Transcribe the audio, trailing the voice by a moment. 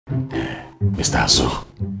Mr. Azu,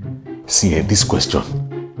 see, this question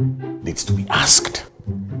needs to be asked.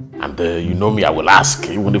 And you know me, I will ask,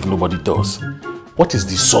 even if nobody does. What is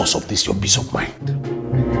the source of this, your peace of mind?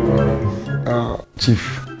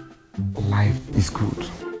 Chief, life is good.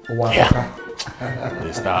 Wow. Yeah.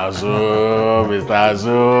 Mr. Azu.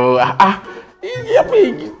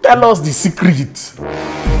 Tell us the secret.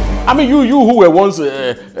 I mean, you who were once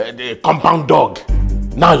the compound dog,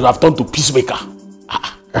 now you have turned to peacemaker.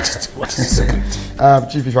 What is the secret?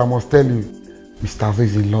 Chief, if I must tell you, Mr. Azu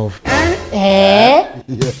is in love. Eh?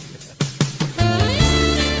 Yes.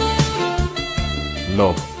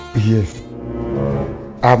 Love? Yes.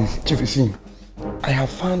 Chief, you see, I have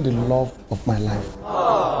found the love of my life.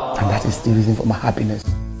 And that is the reason for my happiness.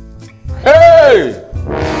 Hey!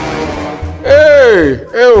 Hey!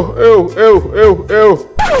 Ew!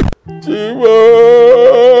 Chivo!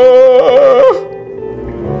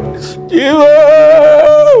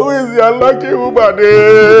 Who is the unlucky woman?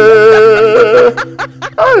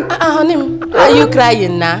 Honey, are you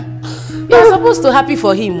crying now? You're supposed to be happy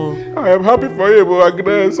for him. I am happy for him,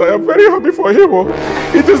 Agnes. I am very happy for him.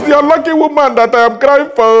 It is the unlucky woman that I am crying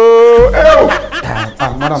for.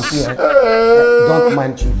 Madam, don't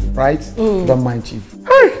mind Chief, right? Don't mind Chief.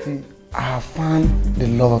 See, I have found the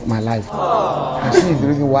love of my life. And she is the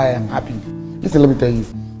reason why I am happy. Listen, let me tell you.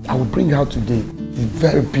 I will bring her out today. She's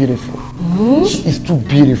very beautiful. She is too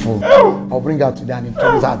beautiful. I'll bring her today and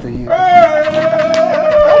introduce her to you. Okay,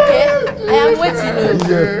 I am waiting.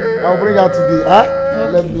 Yes, I'll bring her today. Huh?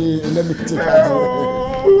 Let me take her.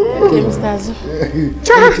 Okay, Mr. Azu.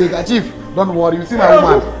 Take her, Chief. Don't worry, you see my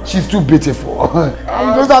woman. She's too beautiful. I'll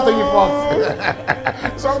introduce her to you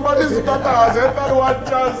first. Somebody's daughter has entered one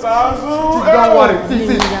chance, Azu. Don't worry.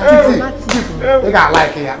 See. Take her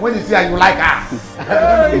like her. When you see her, you like her.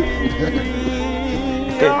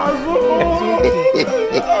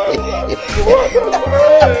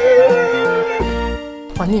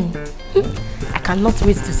 On him. I cannot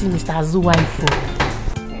wait to see Mr. Azu wife.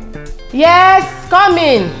 Yes, come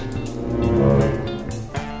in.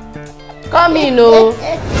 Come in, oh.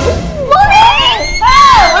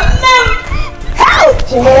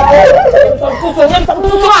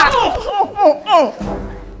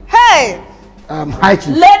 Hey! Hi,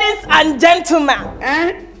 Chief. Ladies and gentlemen,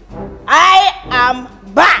 I am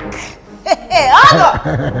back.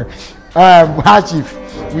 Hi, Chief.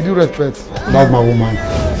 With due respect, that's my woman,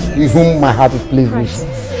 with whom my heart is pleased with.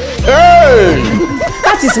 Hey!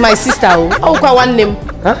 That is my sister. Oh, one name.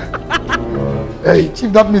 Huh? Hey,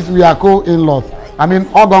 Chief, that means we are co-in-laws. I mean,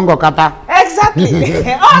 Ogongo Kata. Exactly.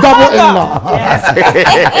 Double in-law.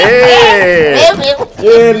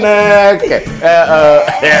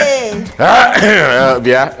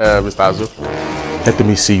 Mr. Azu, let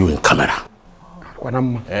me see you in camera. Let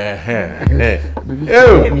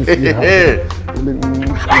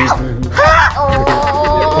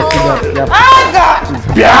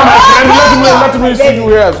me see you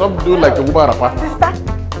here. Some do like a woman. Sister,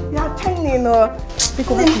 you are tiny, no?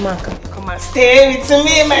 Come and stay with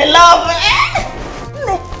me, my love.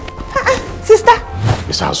 Sister.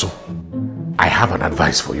 Mr. Azu, I have an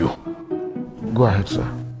advice for you. Go ahead, sir.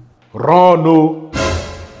 Run, no.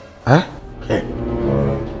 Huh? Hey.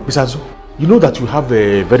 Mr. Azu, you know that you have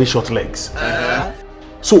very short legs.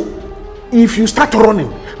 So, if you start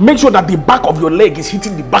running, make sure that the back of your leg is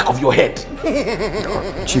hitting the back of your head.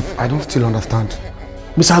 Chief, I don't still understand.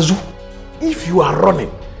 Mr. Azu, if you are running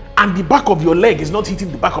and the back of your leg is not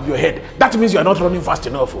hitting the back of your head, that means you are not running fast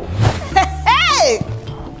enough. Hey!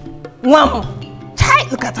 Mom,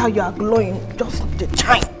 look at how you are glowing. Just the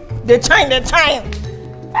chime.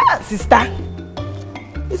 Ah, sister,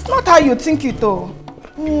 it's not how you think it though.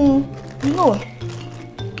 No.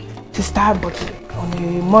 Sister, but on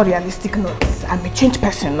a more realistic note, I'm a changed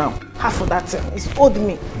person now. Half of that thing is old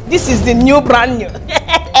me. This is the new brand new.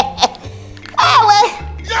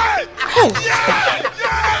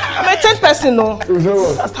 I'm a changed person, no.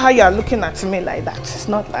 That's how you are looking at me like that. It's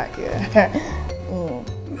not like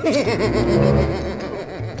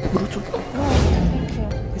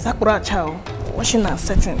Is that Kura Chow? Washing and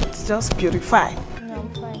setting, it's just purify. No, I'm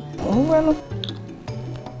fine. Oh, well.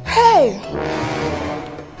 Hey!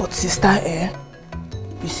 But sister,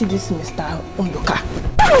 you see this Mr. Undoka?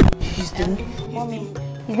 He's the... Mommy,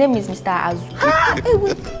 his name is Mr. Azu.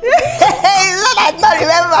 I don't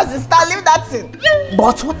remember, sister. Leave that thing.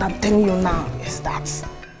 But what I'm telling you now is that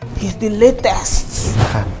he's the latest.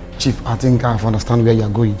 Chief, I think I understand where you're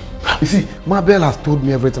going. You see, Mabel has told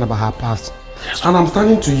me everything about her past. And I'm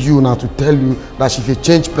standing to you now to tell you that she's a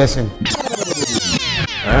changed person.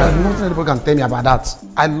 There's nothing anybody can tell me about that.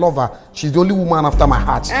 I love her. She's the only woman after my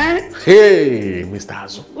heart. Hey, Mr.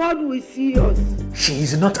 Azu. God will see us. She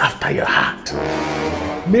is not after your heart.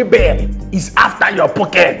 Mabel is after your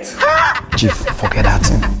pocket. Chief, forget that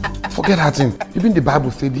thing. Forget that thing. Even the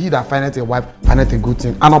Bible said, he that findeth a wife findeth a good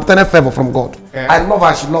thing and obtaineth favor from God. I love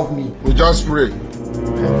her, she loves me. We just pray.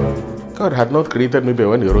 God had not created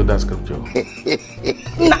Mabel when he wrote that scripture.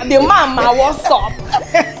 Nah, the mama, what's up?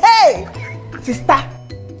 Hey, sister,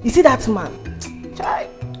 you see that man?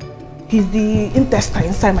 He's the intestine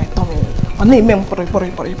inside my tummy. I'm in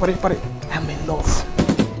love.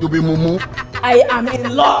 You be mumu. I am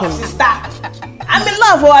in love, sister. I'm in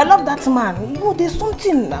love. Oh, I love that man. You know, there's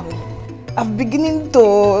something I'm beginning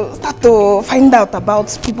to start to find out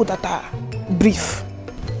about people that are brief.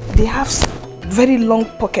 They have very long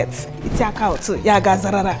pockets. It's yaga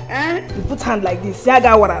zarara. You put hand like this, yaga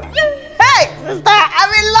warara. Hey, sister,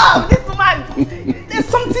 I'm in love. This man, there's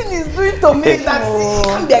something he's doing to me that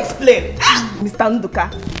can't be explained. Mr. Nduka.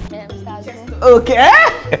 Yeah, Mr. Azu. Okay.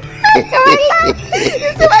 You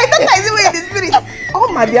see, I thought I see in the spirit. Oh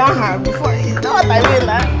my dear, before you know what I mean,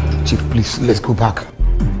 huh? Chief, please, let's go back.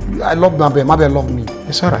 I love Mabel. Mabel love me.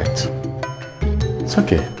 It's alright. It's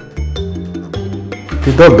okay.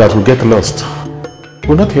 The dog that will get lost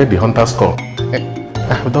will not hear the hunter's call.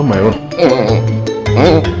 I've done my own.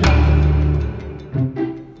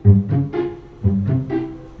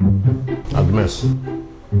 Agnes.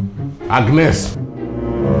 Agnes.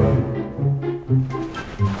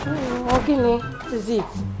 What is it?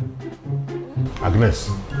 Agnes.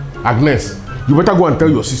 Agnes, you better go and tell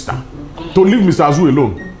your sister to leave Mr. Azu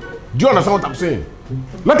alone. Do you understand what I'm saying?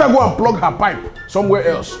 Let her go and plug her pipe somewhere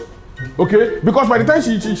else. Okay? Because by the time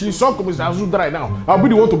she saw Mr. Azu dry now, I'll be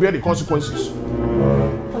the one to bear the consequences.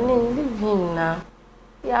 Leave him now.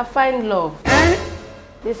 Yeah, find love.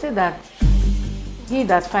 They say that he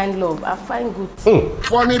that find love, I find good.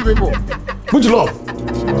 Funny people. Which love?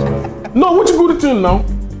 No, which good thing now?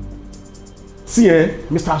 See,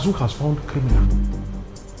 Mr. Azu has found a criminal.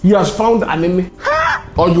 He has found an enemy.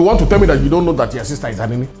 Or you want to tell me that you don't know that your sister is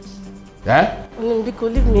an enemy? Yeah?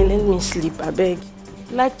 Biko, leave me, let me sleep, I beg.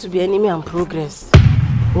 Like to be enemy and progress.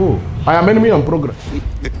 Oh, I am enemy and progress.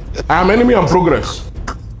 I am enemy and progress.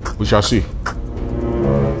 We shall see.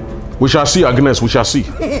 We shall see, Agnes, we shall see.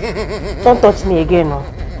 Don't touch me again, no.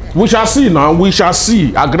 We shall see now, we shall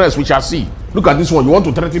see. Agnes, we shall see. Look at this one, you want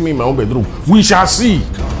to threaten me in my own bedroom. We shall see.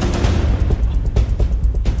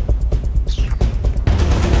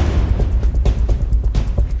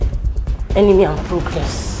 Enemy and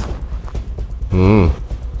progress.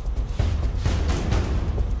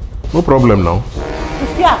 No problem now.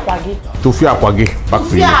 Tufia Akwagi. Back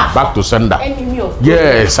to you. Back to sender. Enemy of progress.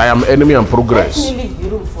 Yes, I am enemy and progress. Let me leave the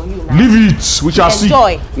room for you now. Leave it. We shall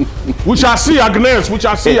Enjoy. see. We shall see, Agnes. We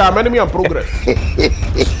shall see. I am enemy and progress.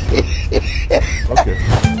 Okay.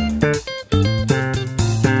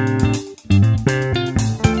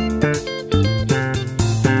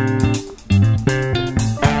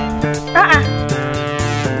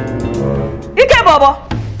 Bobo.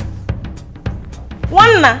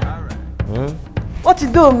 One na. What you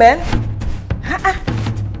do, man?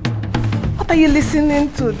 What are you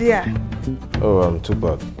listening to there? Oh, I'm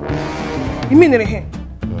Tupac. You mean him?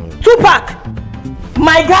 Tupac?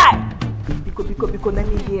 My guy! Biko, let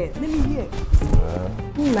me hear. Let me hear.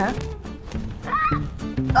 Nah.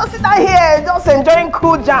 Don't sit down here, just enjoying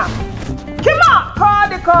cool jam. Come on, call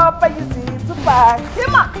the cop and you see Tupac.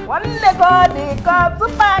 Come on, one leg call the cop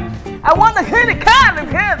Tupac. I want to hear the kind of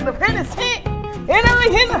hands of Hennessy. And I'm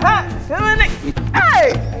in the hat.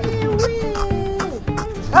 Hey!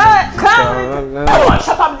 Hey, come!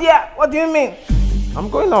 Shut up there. What do you mean? I'm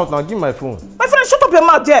going out now. Give me my phone. My friend, shut up your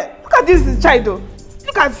mouth there. Look at this child though.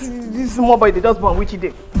 Look at this small boy they just born which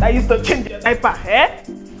day. I used to change the diaper, eh?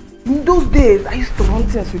 In those days, I used to run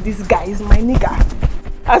things with this guy. He's my nigga.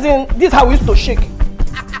 As in, this is how we used to shake.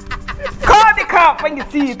 Call the cop when you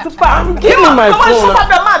see Tupac. Give me my phone. Come on, shut up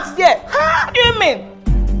your mouth, yeah. What do you mean?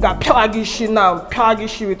 Got Pyagishi now,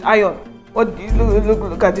 Pyagishi with iron. What do you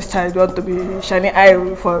look at this child? You want to be shining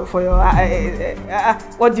eye for your eye?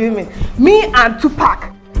 What do you mean? Me and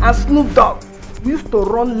Tupac and Snoop Dogg, we used to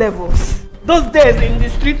run levels. Those days in the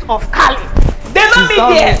streets of Cali. They don't be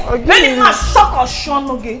there. Let me not shock or shun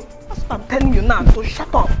again. That's what I'm telling you now, so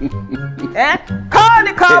shut up. Eh? Call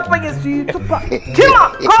the cop when you see Tupac. Come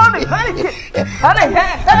on, call the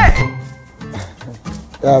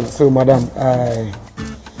hey. So, madam,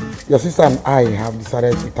 your sister and I have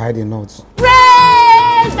decided to tie the knots.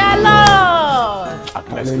 Praise the Lord!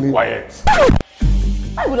 Agnes, be quiet.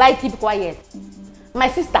 Why would I keep quiet? My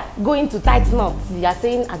sister going to tight knots. You are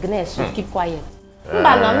saying Agnes should keep quiet.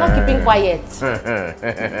 Mbano, I'm not keeping quiet.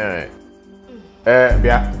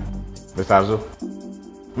 Bia, Mr.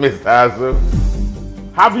 Azu,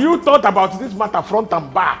 have you thought about this matter front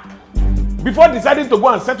and back before deciding to go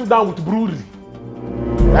and settle down with brewery?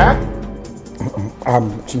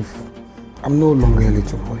 Chief, I'm no longer a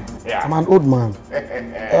little boy. Yeah. I'm an old man.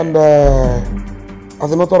 And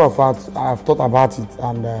as a matter of fact, I've thought about it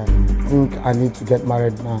and think I need to get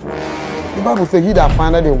married now. The Bible says he that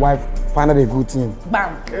findeth a wife findeth a good thing.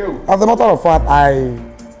 Bam. As a matter of fact, I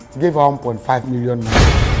gave her 1.5 million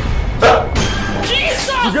naira.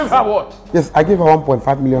 Jesus! You gave her what? Yes, I gave her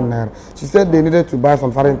 1.5 million naira. She said they needed to buy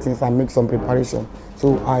some certain things and make some preparation.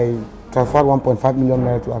 So I transferred 1.5 million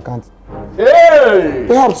naira to her account. Hey!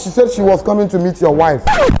 Perhaps she said she was coming to meet your wife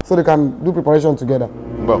so they can do preparation together.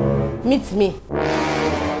 Well. Meet me.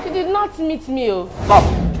 She did not meet me. Oh.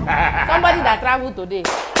 Somebody that traveled today.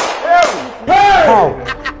 Hey! How?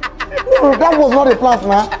 No, that was not a plan,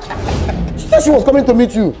 man. She said she was coming to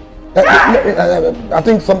meet you. I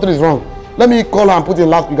think something is wrong. Let me call her and put it in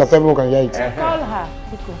loudspeaker so everyone can hear it. Call her.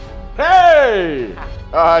 Pico. Hey!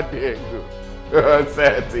 Ah, there you go.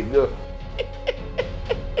 Setting go.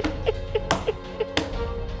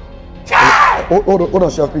 Hold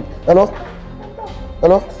on, she'll speak. Hello?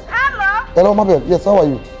 Hello? Hello? Hello, Mabel. Yes, how are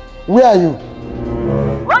you? Where are you?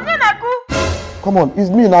 Come on, it's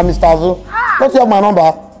me now, Mr. Azu. Don't you have my number?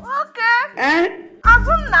 Okay.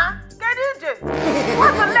 Azuna, Kedije.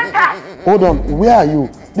 What's the letter? Hold on, where are you?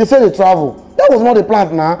 They said they travel. That was not a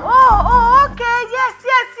plan now. Oh, okay. Yes.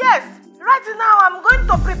 Right now, I'm going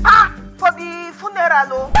to prepare for the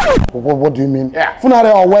funeral. What do you mean? Yeah.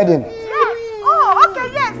 Funeral or wedding? Yes. Oh, okay.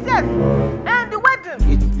 Yes. And the wedding.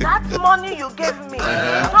 That money you gave me.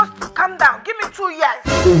 Just calm down. Give me 2 years.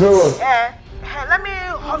 Let me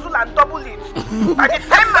hustle and double it. By the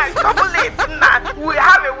time I double it, we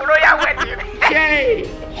have a royal wedding. Shay.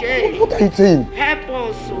 What are you saying? Help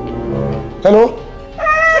us. Hello?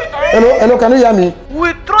 Hello, can you hear me?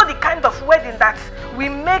 We throw the kind of wedding that we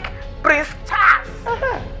make Prince Charles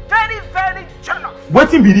very, very jealous.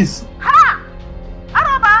 Wetin be this? Ha!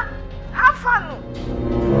 Araba, have fun.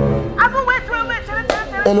 Wait.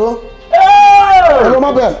 Hello? Hello,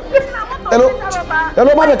 Mabel.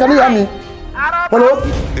 Hello, Mabel, can you hear me? Hello?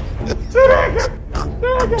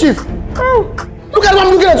 Chief, look at what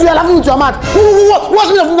I'm looking at you, you're laughing with your mouth. What's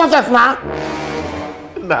the meaning of nonsense now?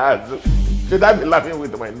 Nah, should I be laughing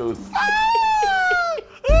with my nose?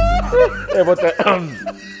 Yeah, but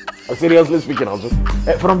seriously speaking also,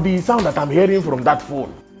 from the sound that I'm hearing from that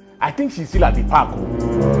phone, I think she's still at the park.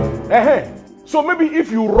 So maybe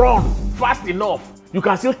if you run fast enough, you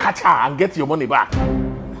can still catch her and get your money back.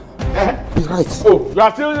 He's right. Oh, you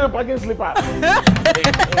are still packing slippers.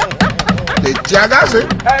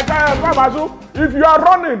 If you are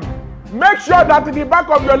running, make sure that the back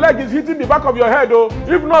of your leg is hitting the back of your head. Oh,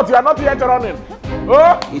 if not, you are not yet running.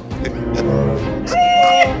 Oh.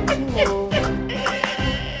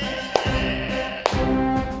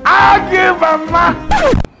 I give a man.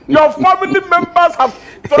 Your family members have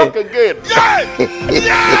struck again.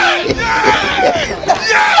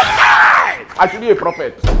 Actually, a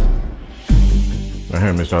prophet.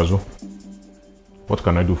 Mr. Azu, what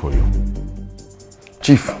can I do for you?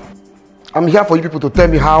 Chief, I'm here for you people to tell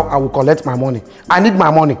me how I will collect my money. I need my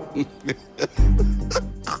money.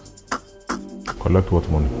 Collect what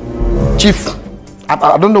money? Chief,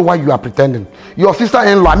 I don't know why you are pretending. Your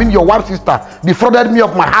sister-in-law, I mean your wife's sister, defrauded me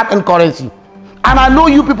of my hard-earned currency. And I know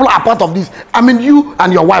you people are part of this. I mean you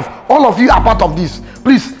and your wife, all of you are part of this.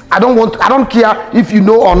 Please, I don't care if you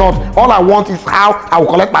know or not. All I want is how I will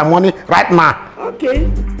collect my money right now. Okay.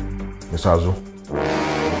 Mr. Azu,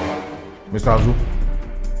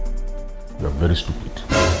 you are very stupid.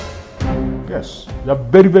 Yes, you are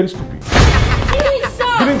very, very stupid.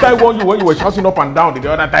 Didn't I warn you when you were shouting up and down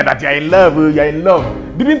the other time that you're in love,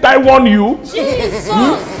 Didn't I warn you? Jesus!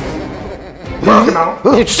 Now?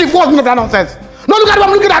 Chief, what's that nonsense? No, look at what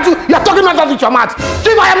I'm looking at you. You're talking nonsense with your mouth.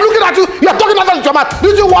 Chief, I am looking at you. You're talking nonsense with your mouth.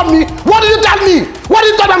 Did you warn me? What did you tell me? What did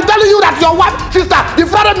you tell me? I'm telling you that your wife, sister,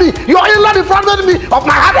 defrauded me. Your in-law defrauded me of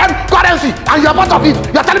my hard-earned currency. And you're part of it.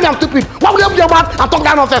 You're telling me I'm stupid. Why would you open your mouth and talk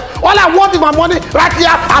that nonsense? All I want is my money right here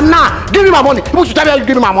and now. Give me my money. People should tell me how you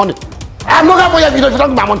give me my money. I'm not going for you if you don't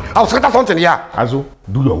give me my money. I'll scatter something here. Azu,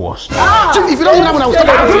 do your worst. Chief, if you don't give me my money, I'll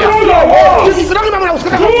scatter something here. Chief, if you don't give me my money, I'll scatter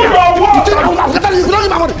something here. If you don't give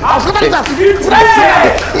me my money, I'll scatter this.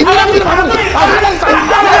 If you don't give me my money, I'll scatter this. I'm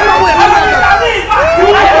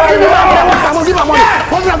going to give my money.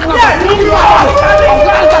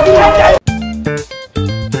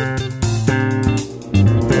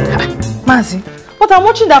 Mazi, but I'm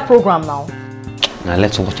watching that program now. Now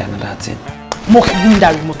let's watch another thing. Mock, give me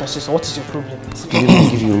that remote, sister. What is your problem?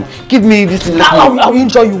 Give me this. I'll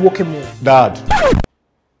enjoy you walking more. Dad,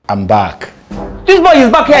 I'm back. This boy is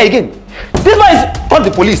back here again. This boy is... Call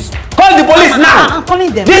the police. Call the police now. I'm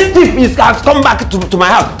calling them. This thief has come back to my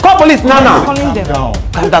house. Call police now. I'm calling them.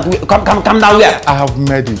 Come down here. I have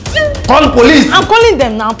made it. Call police. I'm calling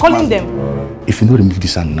them now. I'm calling them. If you don't remove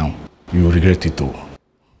this hand now, you will regret it too.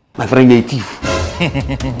 My friend, you're a thief.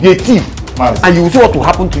 You're a thief. Mazi. And you will see what will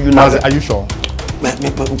happen to you now. Mazi, are you sure?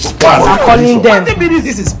 I'm calling them.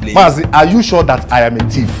 Mazi, are you sure that I am a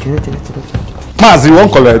thief? Mazi, you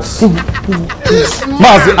won't collect.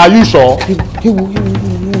 Mazi, are you sure?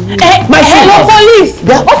 My hello, police!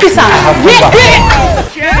 Officer! Officer, where?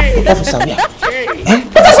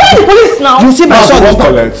 What is why the police now? You see my son is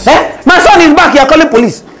back. My son is back. You are calling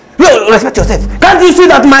police. Yo, respect yourself. Can't you see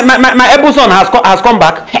that my able son has come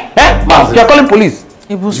back? You are calling police.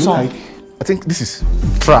 Able son. I think this is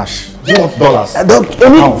trash. Do you want dollars?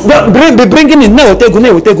 Bringing in no.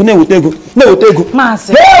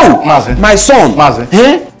 Mazi. Mazi. My son. Mazi.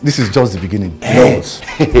 This is just the beginning.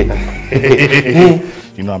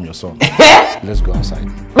 You know I'm your son. Let's go outside.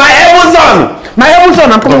 My able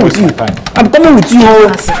son, I'm coming with you. I'm coming with you.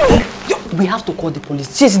 We have to call the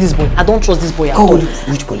police. Chase this boy. I don't trust this boy at all.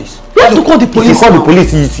 Which police? We have to call the police. If you call the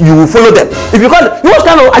police, you will follow them. If you call, what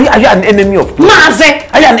kind of are you an enemy of? Mazi.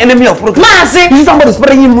 Are you an enemy of progress? Mazi. You see somebody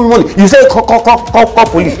spreading you money. You say call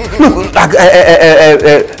police. Look,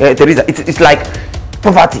 Teresa, it's like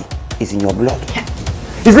poverty is in your blood.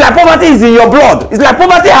 It's like poverty is in your blood. It's like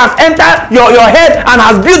poverty has entered your head and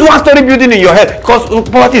has built one-story building in your head. Because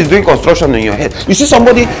poverty is doing construction in your head. You see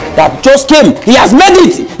somebody that just came. He has made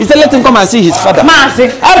it. He said, let him come and see his father.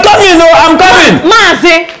 Mazi. I'm coming, no, I'm coming.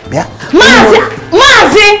 Mazi. Yeah.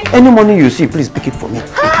 Mazi. Any money you see, please pick it for me.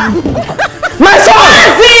 My son.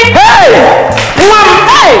 Mazi. Hey.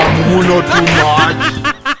 Hey. You know too much.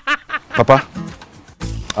 Papa,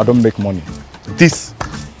 I don't make money. This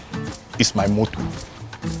is my motto.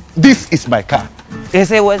 This is my car. They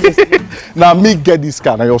say what is this? Now me get this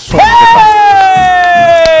car. Now your son.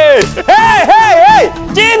 Hey! Hey!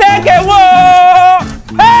 Chineke wo!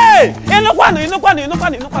 Hey! Inokwanu.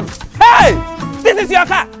 Hey! This is your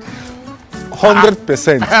car.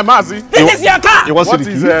 100%. Hey, Mazi. This is your car. You want to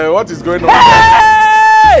see the key? What is going on?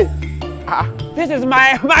 Hey! This is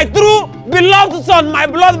my true beloved son, my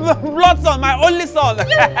blood son, my only son.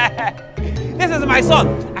 This is my son,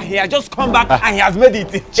 and he has just come back and he has made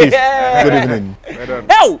it. Chief, good evening.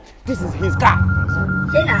 Oh, this is his car.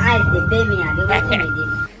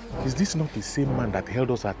 Is this not the same man that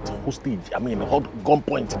held us at hostage? I mean, held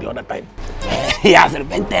gunpoint the other time. He has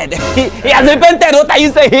repented. He has repented. What are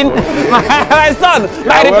you saying? My son,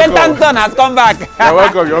 my repentant son has come back. You're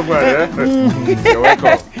welcome, young man. You're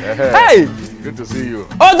welcome. Hey! Good to see you.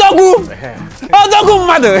 Odogu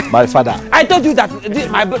mother. My father. I told you that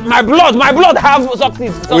my blood have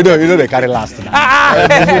succeed. You know they carry last.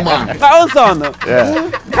 My own son.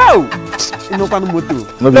 Yeah. How? Inokwanu moto.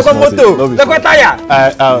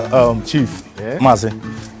 Chief, Mazi,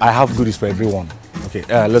 I have goodies for everyone. Okay,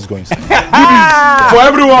 let's go inside. For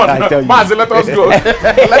everyone. I tell you. Mazi, let us go.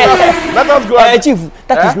 let us go. Chief,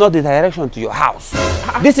 that is not the direction to your house.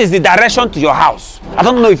 This is the direction to your house. I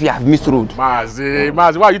don't know if you have missed road. Mazi,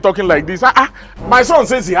 why are you talking like this? My son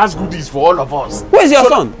says he has goodies for all of us. Who is your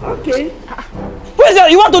son? Okay. Who is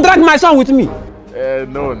you want to drag my son with me?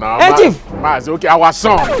 No, now. Chief. Mazi, okay, our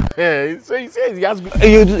son. He says he has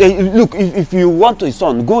goodies. Look, if you want a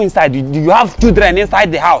son, go inside. You have children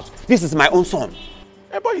inside the house. This is my own son.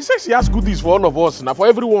 But he says he has goodies for all of us, now for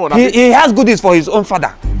everyone. He has goodies for his own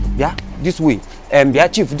father. Yeah, this way. Yeah,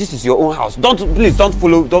 Chief, this is your own house. Please don't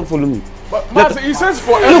follow me. But Mazi, he says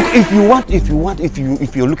for look, if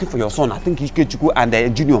you're looking for your son, I think Ikechukwu and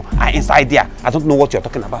Junior are inside there. I don't know what you're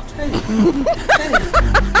talking about.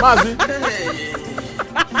 Mazi.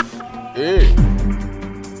 Hey.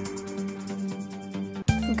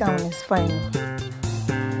 This gown is fine.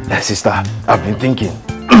 Sister, I've been thinking.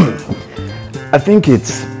 I think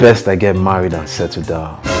it's best I get married and settle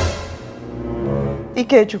down.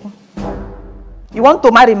 Ikechukwu, you want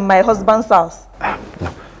to marry my husband's house?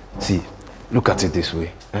 No. See, look at it this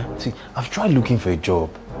way. See, I've tried looking for a job,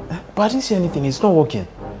 but I didn't see anything. It's not working.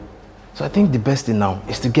 So I think the best thing now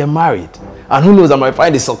is to get married. And who knows, I might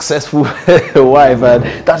find a successful wife, and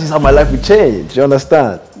that is how my life will change. You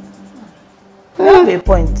understand? You have a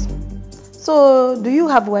point. So, do you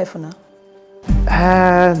have a wife now?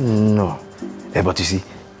 No. But you see,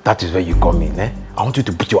 that is where you come in. I want you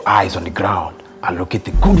to put your eyes on the ground and locate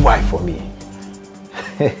a good wife for me.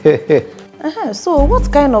 So, what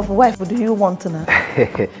kind of wife do you want now?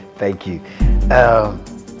 Thank you.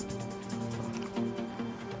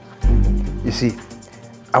 You see,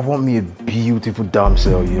 I want me a beautiful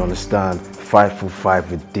damsel, you understand?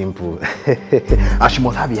 5'5" with dimple. And she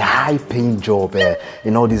must have a high-paying job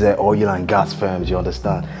in all these oil and gas firms, you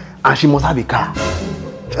understand? And she must have a car.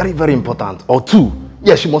 Very, very important. Or 2.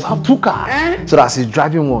 Yeah, she must have 2 cars. So that she's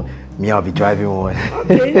driving one. Me, I'll be driving one.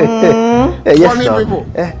 Yes, people.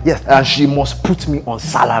 Yes, and she must put me on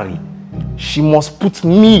salary. She must put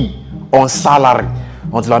me on salary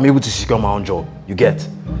until I'm able to secure my own job. You get?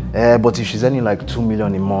 But if she's earning like 2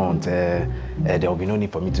 million a month, there will be no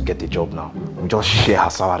need for me to get a job now. We just share her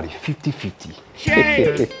salary 50-50.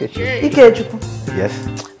 Ikejuku. Yes?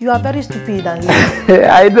 You are very stupid and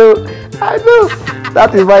I know.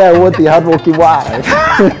 That is why I want a hardworking wife.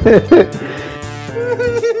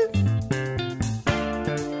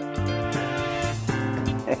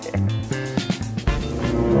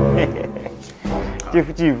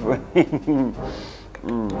 Chief.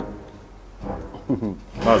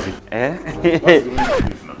 Mazi.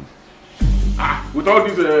 With all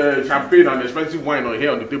this champagne and expensive wine on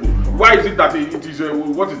here on the table, why is it that it is,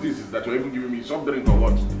 what is this that you're even giving me? Soft drink or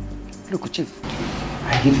what? Look, Chief,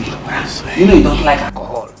 I give you your price. You know you don't like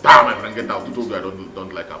alcohol. Ah, my friend, get out. Who told you I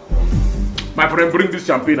don't like alcohol? My friend, bring this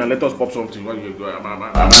champagne and let us pop something. When you go,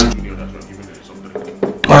 I'm junior that you're giving me soft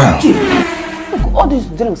drink. Chief, look, all these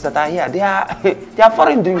drinks that are here, they are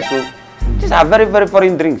foreign drinks, so these are very, very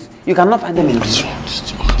foreign drinks. You cannot find them in Nigeria.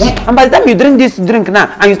 Yeah? And by the time you drink this drink now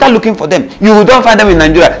and you start looking for them, you don't find them in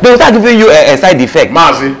Nigeria. They will start giving you a side effect.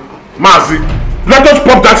 Mazi, let us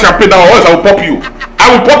pop that champagne now, or else I will pop you. I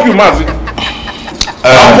will pop you, Mazi.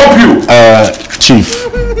 I'll pop you. Chief,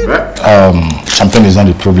 champagne is not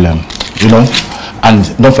the problem, you know. And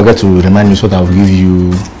don't forget to remind me so that I will give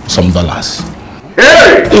you some dollars.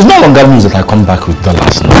 Hey! It's no longer news that I come back with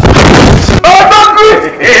dollars now. Oh, don't go!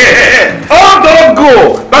 Oh, don't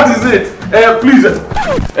go! That is it. Please,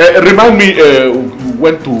 remind me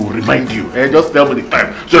when to remind you. Just tell me the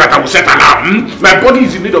time so that I will set alarm. My body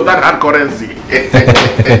is in need of that hard currency.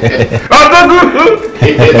 Oh, don't go!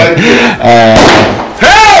 Hey!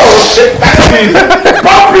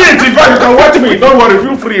 Pop it! In fact, you can watch me. Don't worry,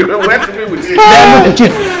 feel free. Watch me with it. Look,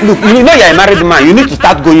 Chief, look, you know you're a married man. You need to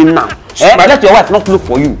start going now. Let your wife not look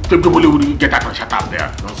for you. Get out and shut up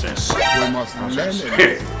there. Nonsense.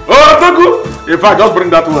 Oh, Toku! In fact, just bring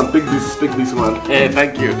that one. Take this one.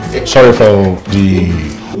 Thank you. Sorry for the...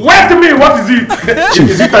 Wait a minute, what is it?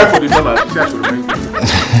 Is it time for the dollar?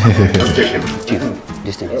 Just check him. Chief,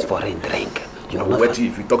 this thing is foreign drink. You know wait,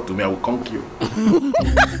 if you talk to me, I will conk you.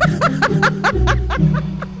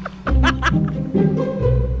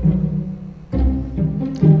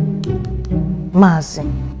 Mazi,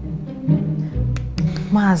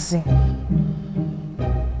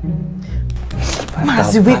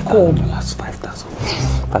 wake up.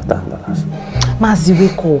 $5,000. Mazi,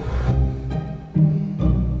 wake up.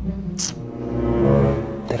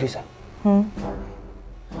 Teresa.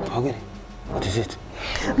 Okay. What is it?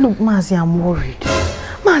 Look, Mazi, I'm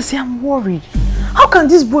worried. How can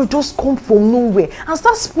this boy just come from nowhere and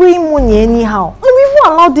start spraying money anyhow? And we even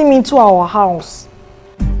allowed him into our house.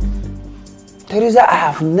 Teresa, I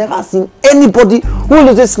have never seen anybody who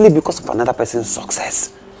loses sleep because of another person's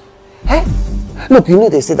success. Hey? Look, you know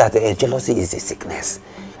they say that jealousy is a sickness.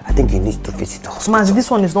 I think you need to visit the hospital. Mazi, this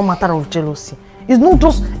one is not a matter of jealousy. It's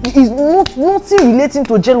nothing relating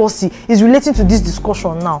to jealousy. It's relating to this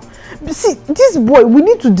discussion now. See, this boy, we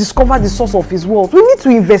need to discover the source of his wealth. We need to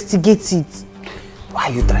investigate it. Why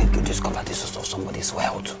are you trying to discover the source of somebody's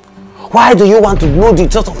wealth? Why do you want to know the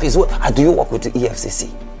source of his wealth? Or do you work with the EFCC?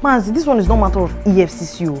 Mazi, this one is not a matter of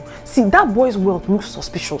EFCC. See, that boy's wealth looks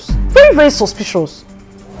suspicious. Very, very suspicious.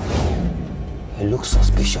 It looks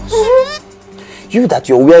suspicious? You that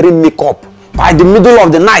you're wearing makeup by the middle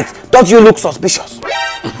of the night, don't you look suspicious?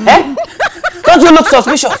 Don't you look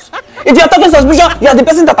suspicious? If you're talking suspicious, you're the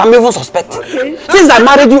person that I'm even suspecting. Since I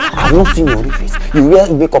married you, I've not seen your face. You wear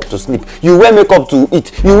makeup to sleep. You wear makeup to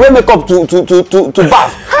eat. You wear makeup to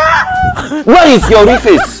bath. Where is your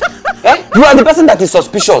face? You are the person that is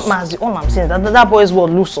suspicious. Mazi, all I'm saying is that boy's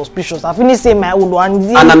world looks suspicious. I finished saying my own one.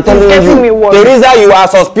 And I'm telling you, Teresa, you are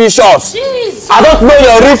suspicious. Jeez. I don't know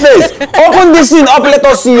your real face. Open this thing up, let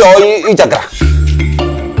us see your Instagram.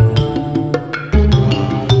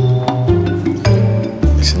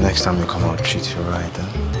 Listen, next time you come, I'll treat you right.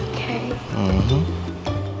 Okay.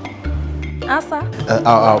 Asa?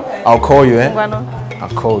 I'll call you, I'll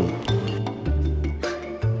call you.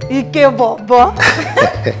 Ike Bobo.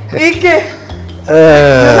 Ike.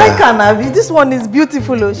 Like Kanavi, this one is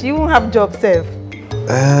beautiful. Oh. She won't have job self.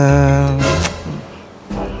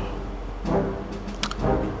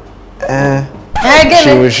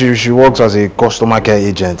 She works as a customer care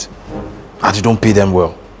agent. and you don't pay them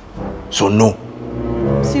well. So no.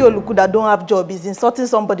 See Oluku that don't have job is insulting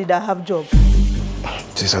somebody that have job.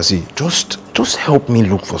 Sister, see, just help me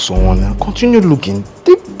look for someone and continue looking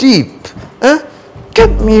deep.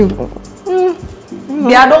 Get me.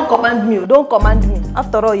 Yeah, don't command me. Don't command me.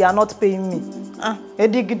 After all, you are not paying me.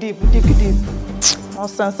 Dig deep.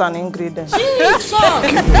 Nonsense and ingredients.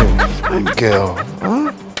 Girl.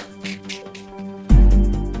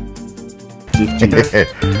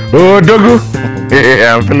 Oh, Dogu.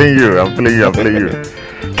 I'm feeling you.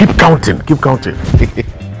 Keep counting.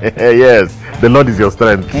 Yes, the Lord is your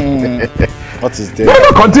strength. What is there?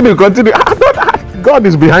 No, continue. God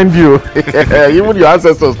is behind you. Even your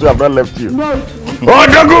ancestors too have not left you. No. Oh,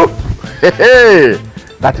 Dogu.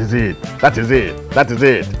 That is it. I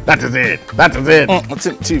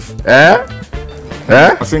think, Chief.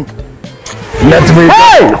 I think. Let me.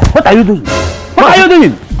 Hey! What are you doing?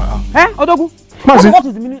 Odogu? Mazi. What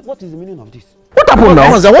is the meaning of this? What happened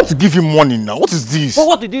now? I want to give you money now. What is this? Well,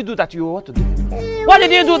 what did you do that you want to give him? What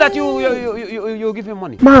did you do that you give him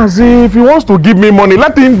money? Mazi, if he wants to give me money,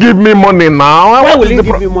 let him give me money now. Why will he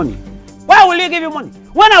give you money? Why will he give you money?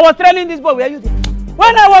 When I was trailing this boy, were you there?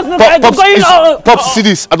 When I was Pops, see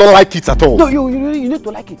this. I don't like it at all. No, you need to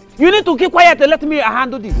like it. You need to keep quiet and let me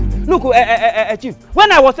handle this. Look, Chief,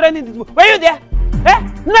 when I was training this boy, were you there?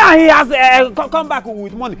 Now he has come back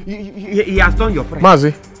with money. He has done your friend.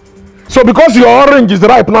 Mazi, so because your orange is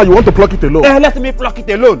ripe now, you want to pluck it alone? Let me pluck it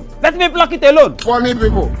alone. Funny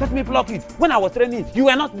people. Let me pluck it. When I was training, you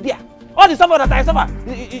were not there. All the suffer that I suffer,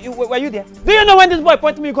 were you there? Do you know when this boy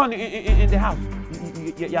pointed me gun in the house?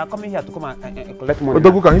 You are coming here to come and collect money.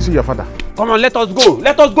 Odogu, can you see your father? Come on, let us go.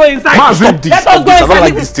 Let us go inside. Stop this. Let us go I inside. don't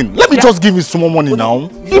like this thing. Let me just give you some more money now.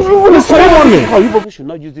 If you want some money. Oh, you people should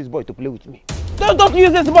not use this boy to play with me. Don't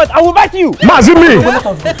use this boy. I will bite you. Mazi, me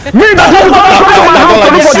that you come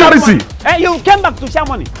to look for charity. You came back to share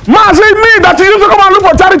money. Mazi, me that you used to come and look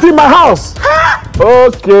for charity in my house.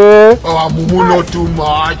 Okay. Oh, Amumu, not too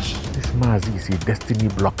much. Mazi is a destiny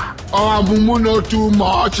blocker. Oh, Amumu, not too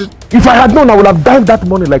much. If I had known, I would have dived that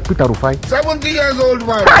money like Peter Rufai. 70 years old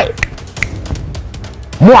man. Hey!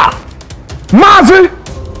 Moi! Mazi!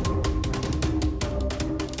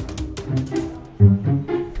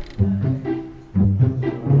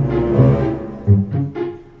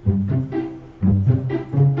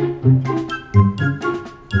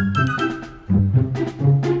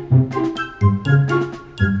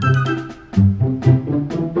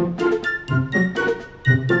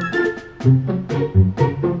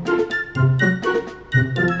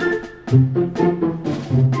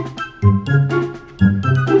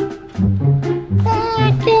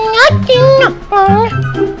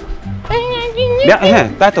 Yeah,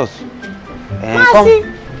 Titus. Come,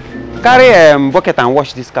 carry bucket and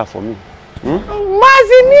wash this car for me.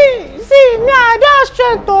 Mazi, see, me, I don't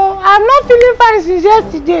strength. I'm not feeling fine since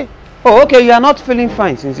yesterday. Oh, okay, you are not feeling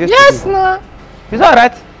fine since yesterday. Yes, no. It's all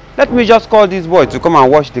right. Let me just call this boy to come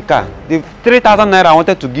and wash the car. The 3,000 naira I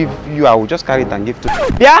wanted to give you, I will just carry it and give to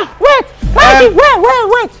you. Yeah? Wait, Mazi,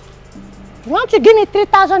 wait. You want to give me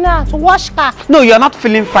 3,000 naira to wash car? No, you are not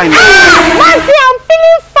feeling fine. Mazi, I'm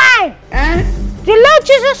feeling fine. The Lord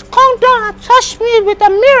Jesus come down and touch me with a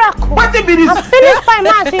miracle. What be this? I'm feeling fine,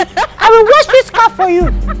 Mazi. I will wash this car for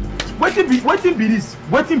you. What be this?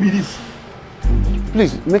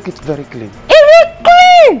 Please, make it very clean. It will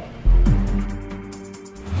clean.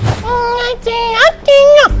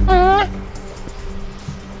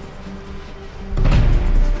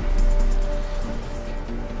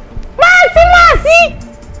 Mazi!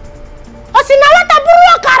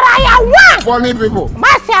 Funny people.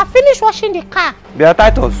 Mazi, I finished washing the car. Bear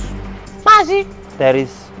Titus. Mazi. There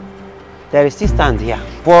is still sand here.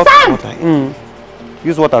 Pour Sand? water.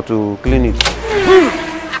 Use water to clean it.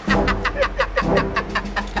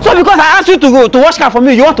 So because I asked you to go to wash car for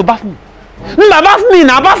me, you want to bath me? No,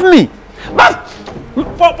 bath me. Bath.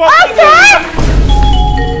 Okay.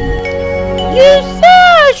 You say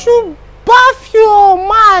I should bath you,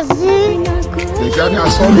 Mazi.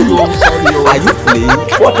 Sorry. Are you playing?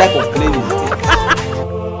 What type of playing is this?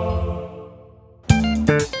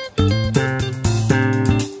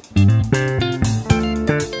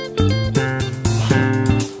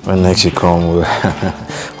 When next you come,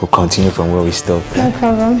 we'll continue from where we stopped. No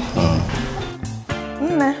problem.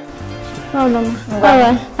 No problem.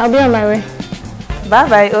 Alright, I'll be on my way.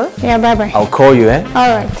 Bye-bye, oh. Yeah, bye-bye. I'll call you, eh?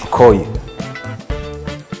 Alright. I'll call you.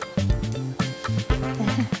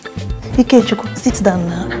 Ikechuku, sit down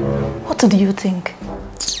now. What do you think?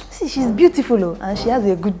 See, she's beautiful, and she has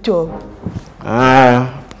a good job.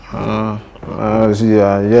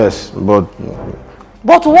 Yes, but...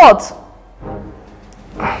 But what?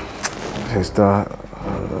 Sister,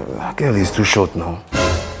 that girl is too short now.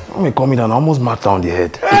 When you call me down, I almost marked her on the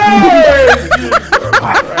head.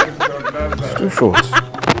 It's too short.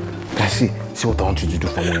 See what I want you to do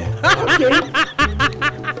for me. Okay.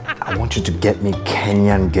 I want you to get me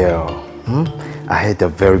Kenyan girl. I heard they're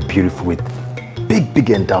very beautiful with big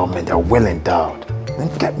endowment. They're well endowed. Then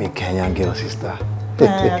get me Kenyan girl, sister.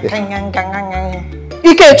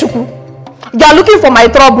 Ikechukwu, you are looking for my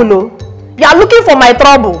trouble, oh. You are looking for my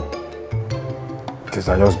trouble.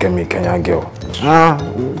 Sister, just get me Kenyan girl.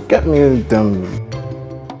 Get me them.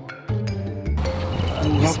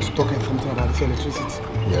 We have to talk something about this electricity.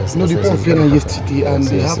 Yes. No, the poor failed yesterday and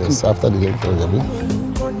they have to. After the game for them.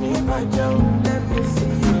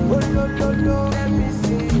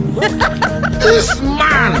 This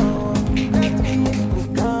man!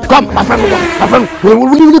 Come, my friend,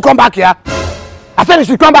 will you come back here? I said you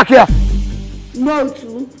should come back here. No,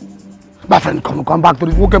 too. My friend, come back to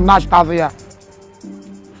this Wokem Nash house here.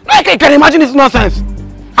 I can imagine this nonsense.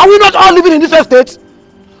 Are we not all living in this estate?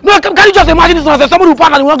 No, can you just imagine this nonsense? Somebody will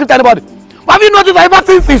park and will not greet anybody. But have you noticed that ever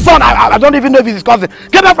since his son, I don't even know if he's his cousin,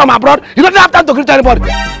 came back from abroad, he doesn't have time to greet anybody.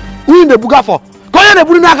 Who in the Buga for? Who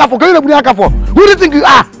do you think you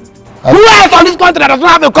are? Who else on this country that does not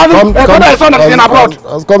have a cousin, a son that is in abroad?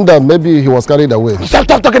 Come down, maybe he was carried away. Stop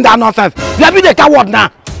talking that nonsense. You have been a coward now.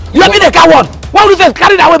 You have been a coward. What would you say?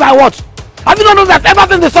 Carried away by what? Have you not known that ever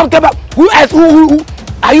since the son came back? Who else? Who?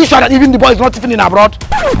 Are you sure that even the boy is not even in abroad?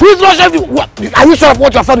 Who is not sure? Are you sure of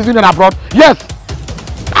what your son is doing in abroad? Yes.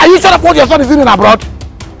 Are you sure of what your son is doing in abroad?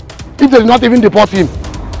 If they did not even deport him.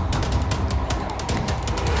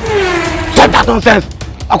 Stop that nonsense.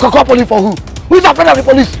 I'll call police for who? Who is afraid of the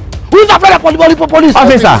police? Who is afraid of police?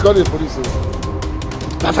 Officer!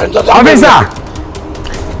 My friend, Officer!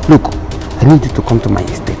 Look, I need you to come to my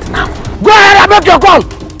estate now. Go ahead and make your call!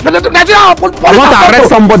 I want to arrest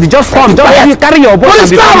somebody, just come, just carry your boys.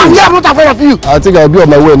 Police come and I'm not afraid of you. I think I'll be on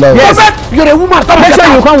my way now. Yes. You're a woman. Make sure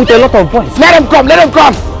you come with a lot of boys. Let them come. Let them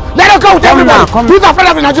come with everybody. Who's afraid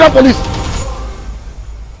of the Nigerian police?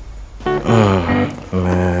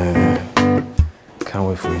 Man, can't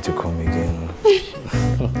wait for you to come again.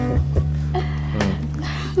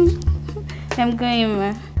 I'm going,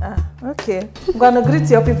 ma. Okay. I'm gonna greet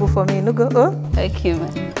your people for me. No go. Oh? Okay, ma.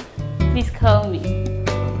 Please call me.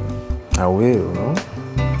 I will.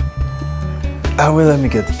 Let me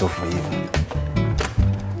get the door for you.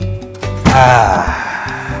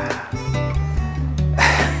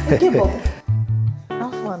 Okay, Bob. How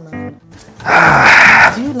fun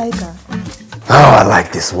now? Do you like her? Oh, I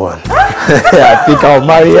like this one. I think I'll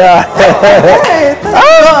marry her. Hey, thank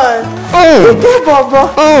God. Okay, Bob.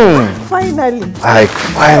 Finally. Like,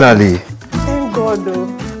 finally. Thank God, though.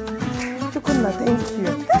 Chukuna, thank you.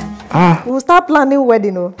 We'll start planning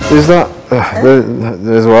wedding, oh. Is that?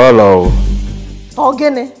 There's Wala.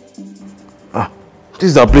 Ogene.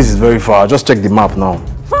 This place is very far. Just check the map now.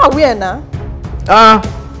 Far where now? I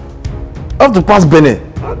have to pass Benin.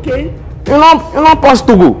 Okay. You not pass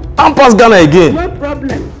Togo. I'm pass Ghana again. No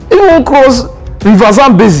problem. You won't cross River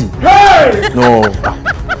Zambezi. Hey! No.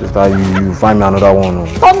 Sister, you find me another one. No.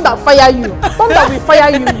 Thunder fire you. Thunder will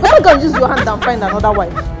fire you. You're not going to use your hand and find another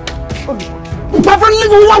wife. Okay. My friend,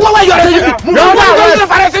 why you are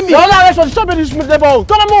arresting me? You're not arresting me. Stop it, this neighborhood.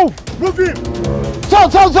 Come and move. Move him. So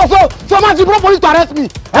much you brought police to arrest me.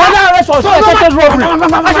 Another arrest for suspected robbery.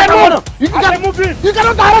 I said move. You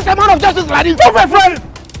cannot arrest a man of justice like this. Move, my friend.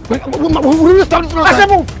 Will you stop this nonsense? I said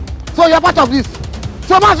move. So you're part of this.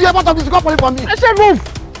 So much you're part of this. You got police for me. I said move.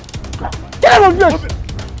 Get out of here.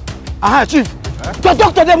 Chief. Just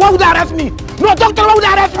talk to them. Why would they arrest me? No, talk to them. Why would they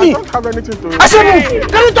arrest me? I don't have anything to do. I said move.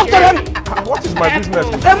 Can you talk to them? What is my business?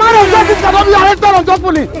 A man of justice cannot be arrested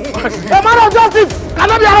unjustly. A man of justice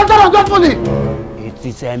cannot be arrested unjustly. It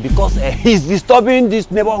is because he's disturbing this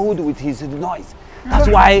neighborhood with his noise. That's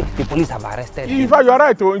why the police have arrested him. In fact, you are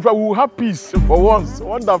right. In fact, we will have peace for once.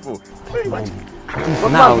 Wonderful.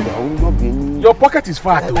 Now, there will not be any... Your pocket is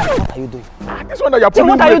fat. What are you doing? This one that you're pulling.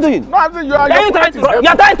 What are you doing? No, I think you are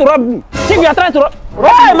trying to rob me. Chief, you are trying to rob.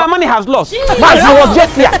 Hey, my money has lost. Man, I was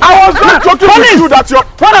just here. I was not joking with you that you're...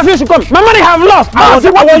 One of you should come. My money have lost. I was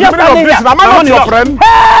just standing here. Am I not your friend?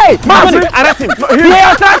 Hey! My money, arrest him. He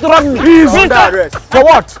is trying to rob me. He is under arrest. For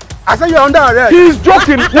what? I said you're under arrest. He's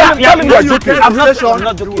joking. Yeah, you're joking. I'm not joking.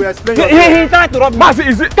 He tried to rob me.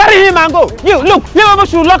 Carry him and go. You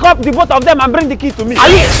should lock up the both of them and bring the key to me. Are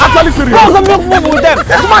you actually serious? Go move with them.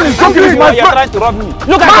 This man is joking. You're trying to rob me.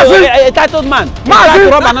 Look at you, a titled man. You trying to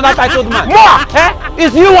rob another titled man.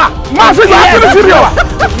 It's you. Mazi, you're actually serious.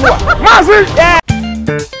 Mazi. Yeah.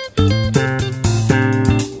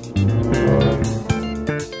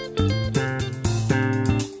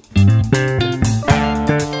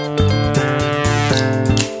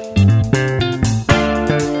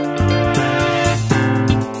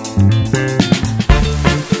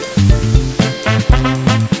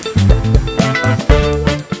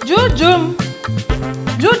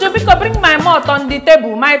 mouth on the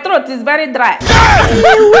table. My throat is very dry.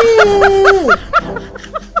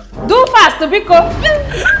 Do fast, Biko.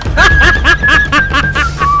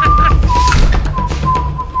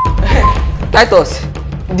 Titus,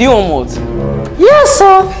 do you want more? Yes,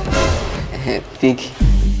 sir. Take.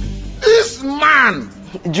 This man!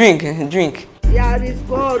 Drink. Yeah, this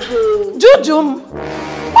God. Jujum.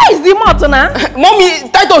 Why is the mouth now? Mommy,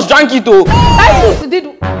 Titus drank it too. Titus did.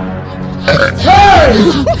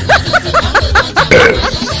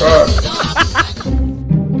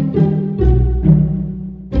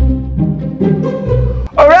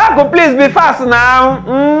 Oracle, please be fast now.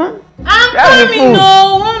 I'm coming,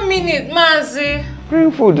 no. 1 minute, Mazi.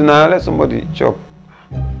 Bring food now. Let somebody chop.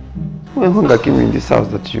 When hunger came in this house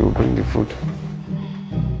that you bring the food.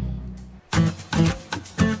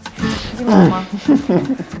 Mama.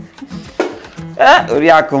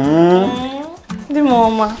 Oracle. The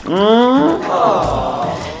mama.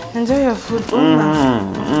 Enjoy your food.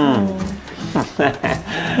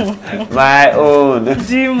 My own.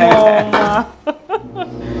 The mama.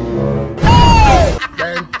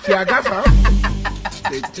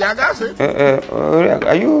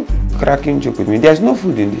 Are you cracking joke with me? There's no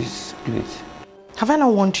food in this plate. Have I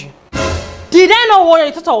not warned you? Did I not warn you?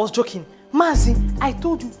 You thought I was joking. Mazi, I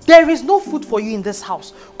told you, there is no food for you in this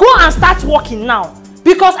house. Go and start working now.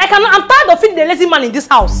 Because I'm tired of feeding the lazy man in this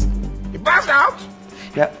house. You passed out?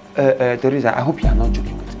 Yeah, Teresa, I hope you are not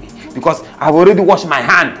joking with me. Because I've already washed my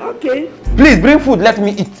hand. Okay. Please bring food, let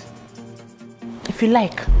me eat. If you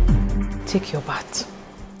like, take your bath.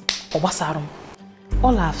 Obasarum,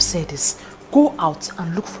 all I have said is, go out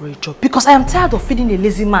and look for a job. Because I am tired of feeding a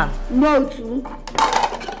lazy man. No, too.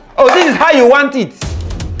 Oh, this is how you want it.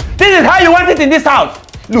 This is how you want it in this house.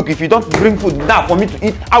 Look, if you don't bring food now for me to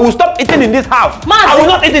eat, I will stop eating in this house. Mazi, I will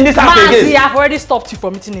not eat in this house again. Mazi, I've already stopped you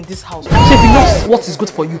from eating in this house. So if you know what is good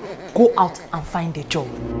for you, go out and find a job.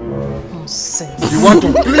 Nonsense. You want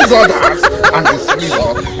to please others and deceive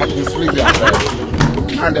us and deceive yourself.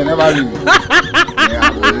 And they never leave you. They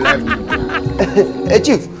have left you. Hey,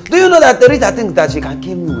 Chief, do you know that Teresa thinks that she can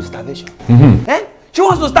kill me with starvation? Eh? She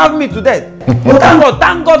wants to starve me to death. But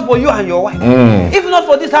thank God for you and your wife. If not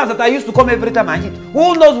for this house that I used to come every time I eat,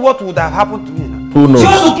 who knows what would have happened to me now? Who knows? She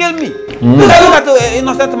wants to kill me. Look at an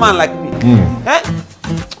innocent man like me. Eh?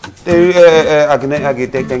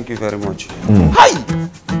 Thank you very much. Hi!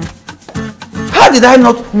 How did I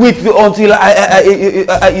not wait until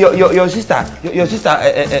your sister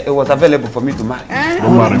was available for me to marry?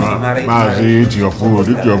 Don't marry, man. Mazi, eat your food.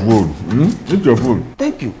 Eat your food. Eat your food.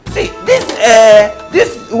 Thank you. See,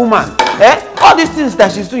 this woman, all these things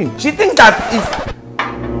that she's doing, she thinks that is.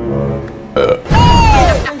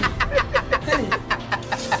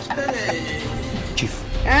 Chief.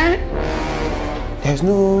 There's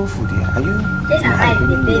no food here. Are you?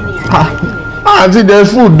 See,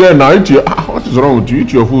 there's food there now. Eat your. What is wrong with you?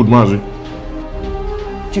 Eat your food, Mazi.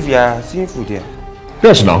 Chief, you are seeing food here.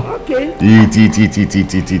 Yes, now. Okay. Eat.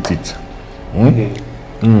 Okay.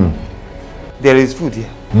 There is food here.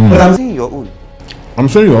 But I'm seeing your own. I'm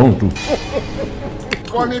saying your own too.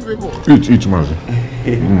 Funny people. Eat, Mazi.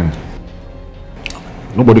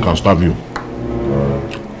 Nobody can starve you.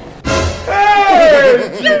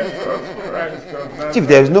 Chief,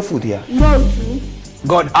 there is no food here. No, too.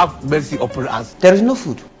 God have mercy upon us. There is no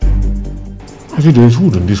food. I said there is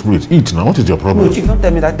food in this place. Eat now. What is your problem? No, Chief, don't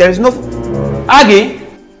tell me that. There is no food. Aggie,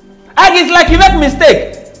 it's like you made a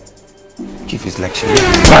mistake. Chief, it's like she made a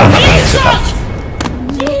mistake.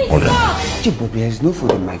 Chief, but there is no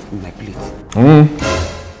food in my plate.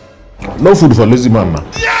 No food for lazy man now.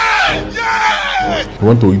 You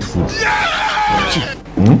want to eat food? Chief,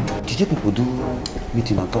 did you people do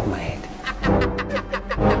meeting on top of my head?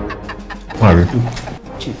 Mazi.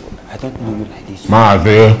 Chief, I don't know you like this.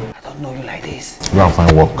 Mazi. I don't know you like this. Go and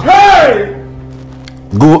find work. Hey!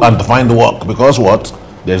 Go and find work because what?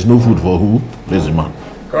 There's no food for who? Lazy man.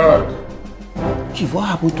 God. Chief, what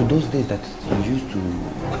happened to those days that you used to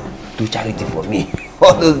do charity for me?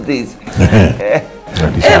 All those days.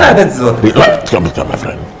 Come, my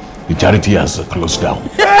friend. The charity has closed down.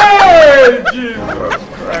 Hey, Jesus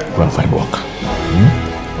Christ. Go and find work.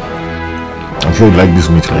 I'm sure you like this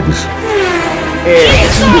meat like this.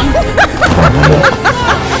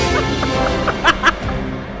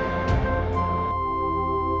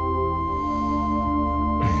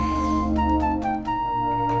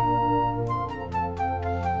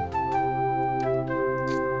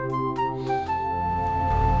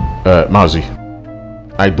 Mazi,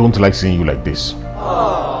 I don't like seeing you like this.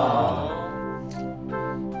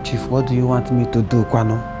 Chief, what do you want me to do,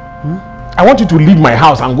 Kwano? I want you to leave my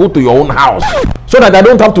house and go to your own house so that I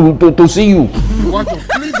don't have to see you. You want to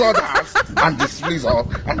please others and displease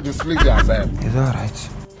yourself. It's alright.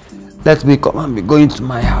 Let me come and be going to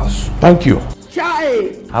my house. Thank you.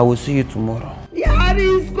 Chai! I will see you tomorrow. There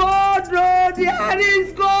is God, oh, there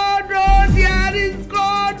is God, oh, there is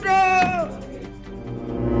God, oh.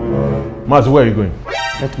 Maz, where are you going?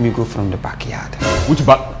 Let me go from the backyard. Which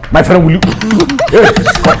back? My friend, will you? Hey,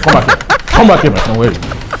 come back here. Come back here, my friend. Where are you?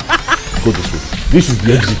 Go this way. This is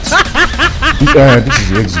the exit. This is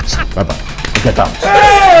the exit. Bye bye. Get out.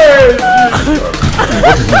 Hey!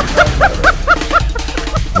 What is it?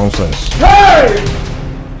 Nonsense. Hey!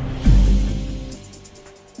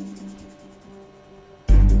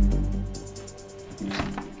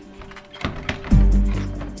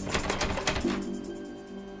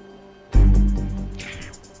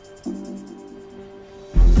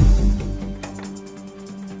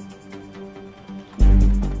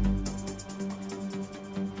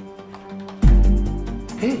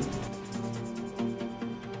 Hey,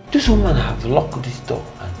 this woman has locked this door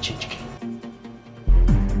and changed key.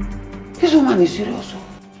 This woman is serious.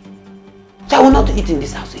 So I will not eat in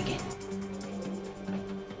this house again.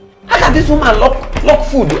 How can this woman lock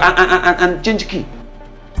food and change key?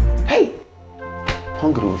 Hey,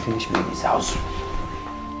 hungry will finish me in this house.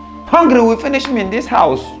 Hungry will finish me in this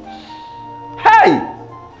house. Hey!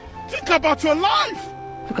 Think about your life.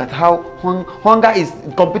 Look at how hunger is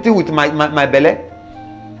competing with my belly.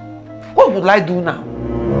 What would I do now?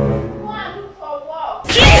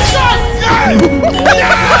 Jesus!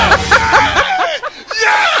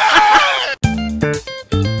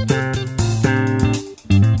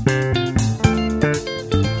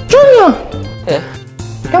 Junior!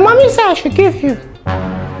 Your mommy said I should give you.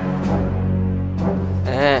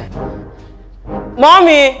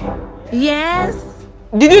 Mommy! Yes?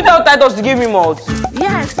 Did you tell Titus to give me malt?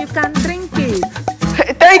 Yes, you can drink it.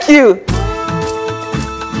 Thank you!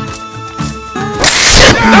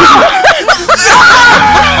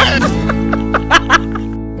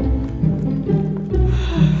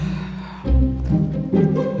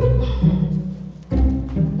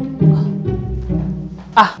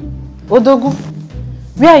 Odogu,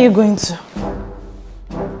 where are you going to?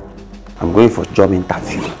 I'm going for job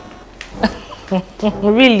interview.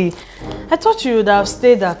 Really? I thought you would have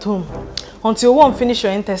stayed at home until one finish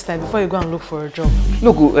your intestine before you go and look for a job.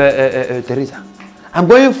 Look, Teresa, I'm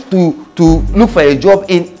going to look for a job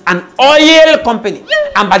in an oil company.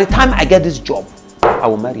 And by the time I get this job, I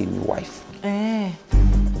will marry a new wife.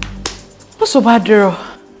 Not so bad, girl.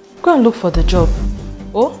 Go and look for the job.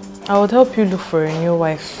 Oh, I would help you look for a new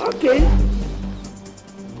wife. Okay.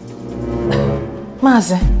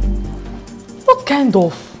 Maze, what kind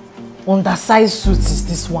of undersized suit is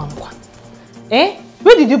this one?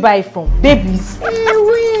 Where did you buy it from? Babies?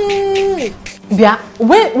 Yeah.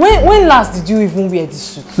 When last did you even wear this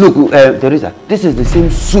suit? Look, Teresa, this is the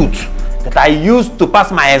same suit that I used to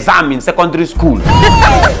pass my exam in secondary school.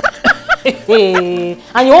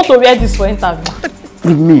 And you want to wear this for interview?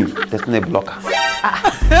 With me, there's no blocker.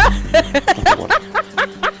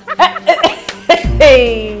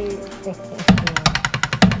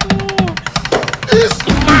 This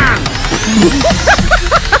man!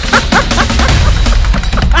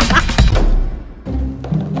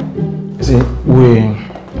 See, we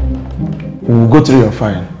will go through your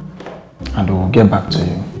file and we will get back to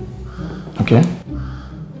you. Okay?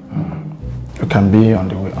 You can be on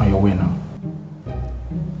your way now.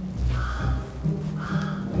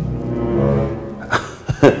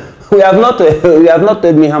 We have not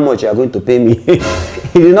told me how much you are going to pay me.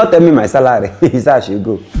 He did not tell me my salary. He said I should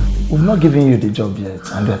go. We've not given you the job yet,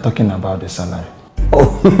 and they're talking about the salary.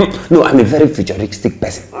 Oh, no, I'm a very futuristic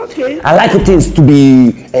person. Okay. I like things to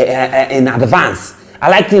be in advance. I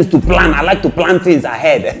like things to plan. I like to plan things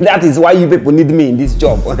ahead. That is why you people need me in this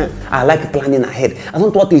job. I like planning ahead. I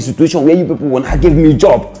don't want a situation where you people will not give me a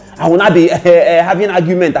job. I will not be having an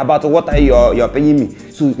argument about what you're paying me.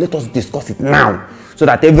 So let us discuss it now, so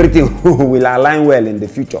that everything will align well in the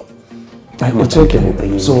future. It's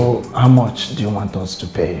okay. So how much do you want us to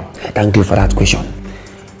pay you? Thank you for that question.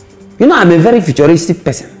 You know, I'm a very futuristic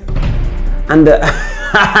person. And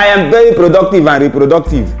I am very productive and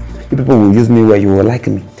reproductive. You people will use me where you will like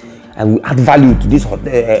me. I will add value to this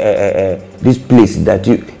hotel, this place that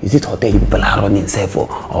you... Is it hotel you people are running, say, for?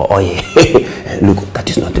 Oh yeah. Look, that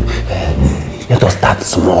is not... let us start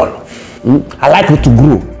small. I like to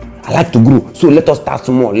grow. I like to grow. So let us start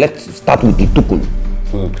small. Let's start with the token.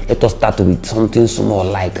 Let us start with something small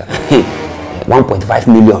like 1.5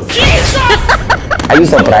 million. Jesus! Are you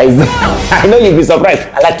surprised? I know you'll be surprised.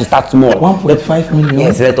 I like to start small. 1.5 million?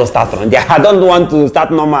 Yes, let us start from there. I don't want to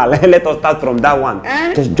start normal. Let us start from that one.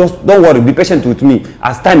 Just don't worry, be patient with me.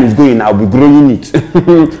 As time is going, I'll be growing it.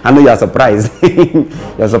 I know you are surprised.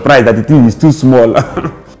 You're surprised that the thing is too small.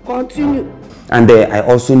 Continue. And I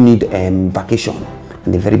also need vacation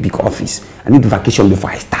in a very big office. I need vacation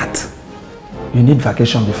before I start. You need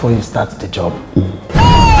vacation before you start the job?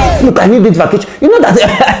 Look, I need this vacation. You know that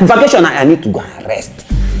vacation, I need to go and rest.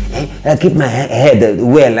 Keep my head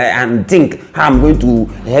well and think how I'm going to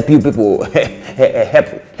help you people,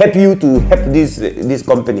 help you to help this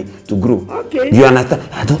company to grow. Okay. Do you understand?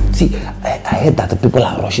 I don't see. I heard that the people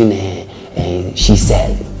are rushing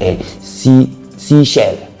seashell.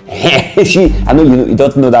 I know you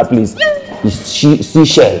don't know that place.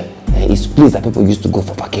 Seashell is a place that people used to go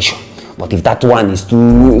for vacation. But if that one is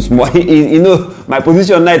too small, you know, my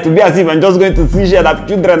position now to be as if I'm just going to see share that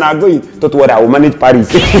children are going. Don't worry, I will manage Paris.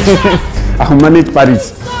 I will manage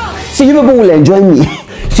Paris. See, you people will enjoy me.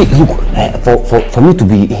 See, look, for me to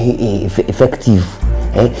be effective,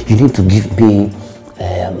 you need to give me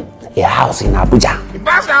a house in Abuja. You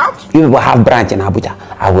pass out? You people have branch in Abuja.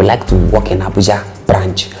 I would like to work in Abuja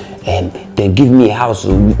branch. They give me a house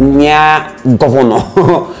near governor.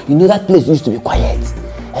 You know that place used to be quiet.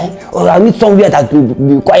 Or I need somewhere that will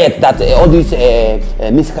be quiet, that all these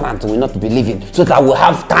miscreants will not be living, so that I will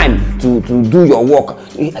have time to do your work.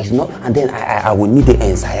 It's not, and then I will need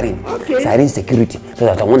a siren, siren security, so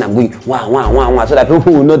that when I'm going wah, so that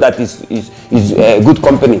people will know that is a good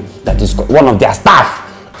company, that is one of their staff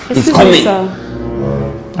is coming. Sir.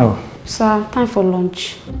 Oh. Sir, time for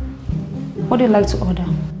lunch. What do you like to order?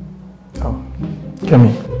 Oh.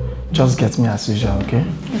 Kemi, just get me as usual, okay?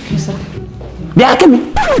 Okay, sir. Yeah, come here.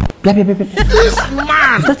 This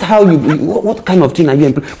man! Is that how you, what kind of thing are you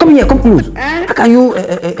employing? Come here, come close. How can you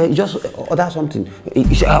just order something?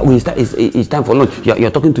 It's time for lunch.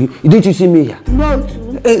 You're talking to him. Didn't you see me here? No.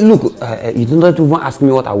 Look, you don't even ask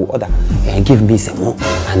me what I will order. Give me some more.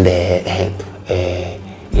 And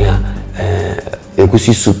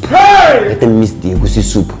egusi soup. Let them mix the egusi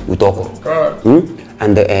soup with okra.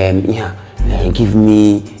 And give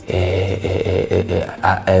me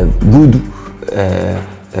a good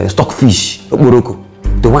stockfish, Morocco,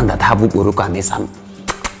 the one that have Morocco and Esam.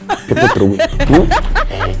 People throw away.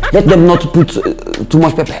 Let them not put too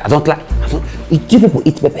much pepper. I don't like. People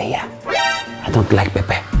eat pepper here. I don't like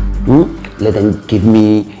pepper. Let them give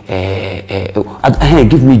me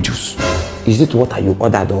give me juice. Is it water you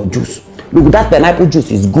ordered or juice? Look, that pineapple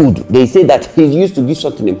juice is good. They say that he's used to give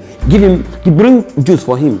something. Bring juice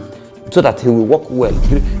for him, so that he will work well.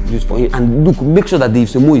 Juice for him. And look, make sure that the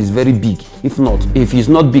Somo is very big. If not, if he's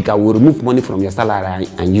not big, I will remove money from your salary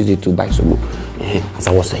and use it to buy Somo. As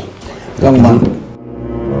I was saying. Young man,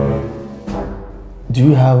 do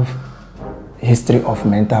you have a history of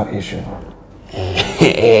mental issue?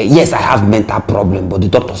 Yes, I have mental problem, but the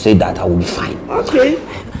doctor said that I will be fine. Okay.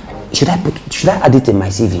 Should I add it in my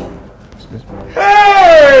CV?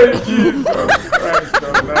 Hey! Jesus Christ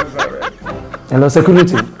of Nazareth. Hello,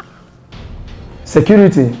 security.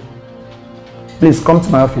 Security, please come to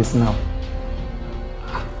my office now.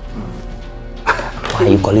 Why are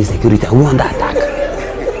you calling security? Are we under attack?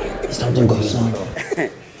 Is something going on? Hey!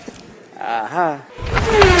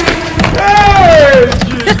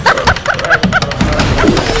 Jesus Christ.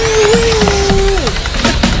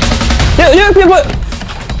 You people,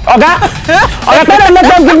 Oga, tell them let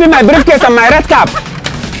them give me my briefcase and my red cap.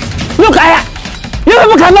 Look, you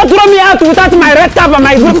people cannot throw me out without my red cap and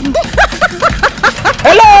my briefcase.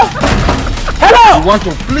 Hello? Hello? You want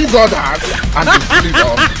to please others and displease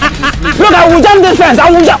us. Look, I will jump this fence. I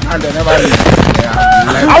will jump. And they never leave.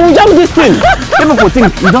 I will jump this thing. People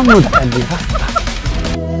think you don't know that I'm the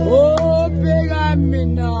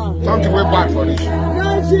Something way bad for this.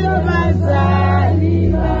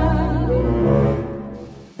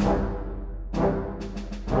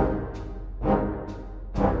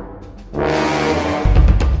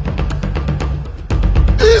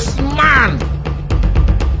 This man,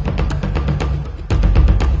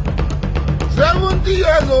 70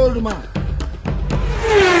 years old man.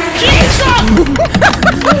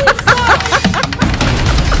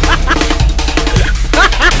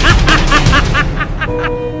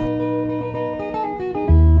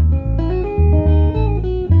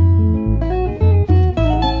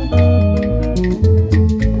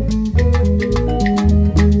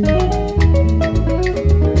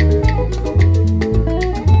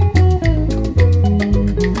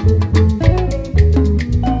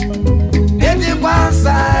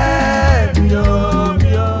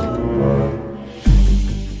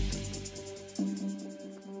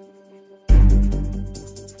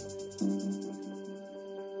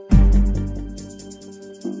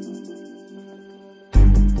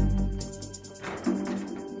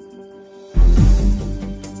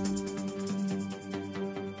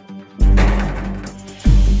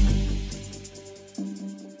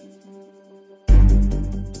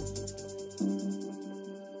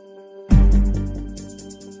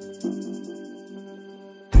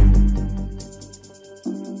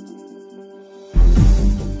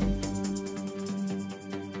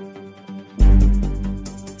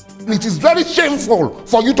 It is very shameful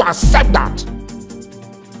for you to accept that.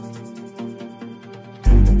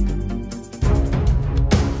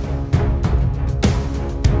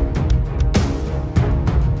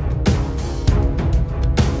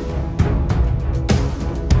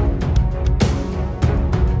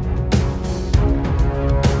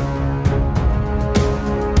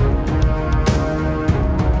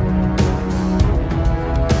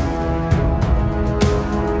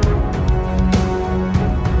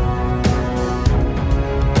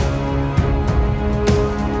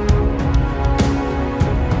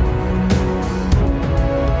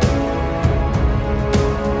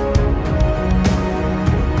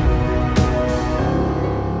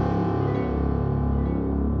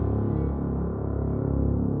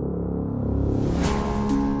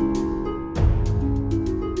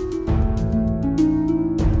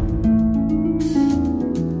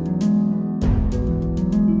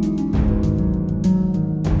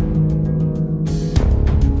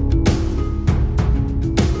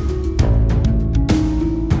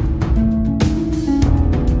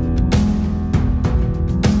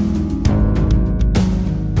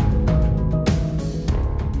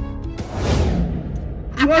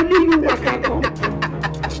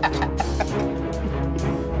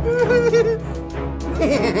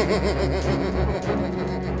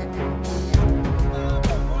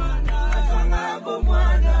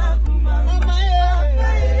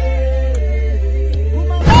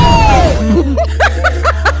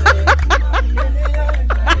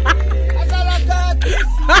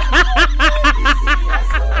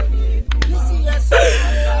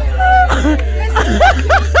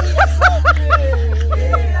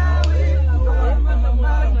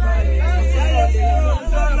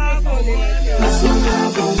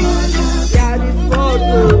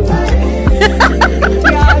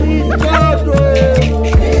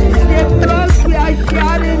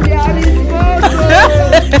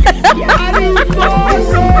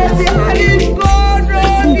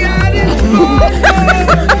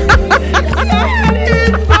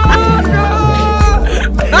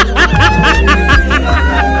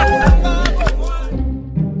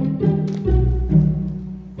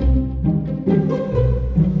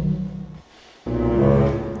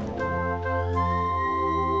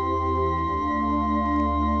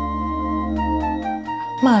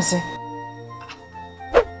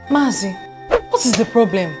 Mazi, what is the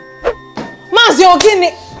problem? Mazi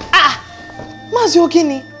Ogini! Mazi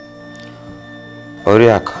Ogini!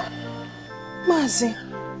 Oriaka. Mazi.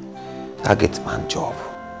 That Gateman job,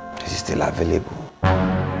 is it still available?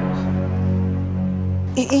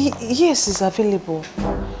 Yes, it's available.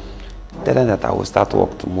 Tell them that I will start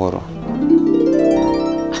work tomorrow.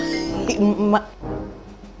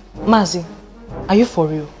 Mazi, are you for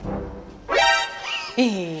real?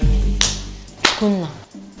 Hey, Kunna,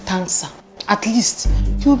 thanks, sir. At least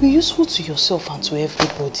you'll be useful to yourself and to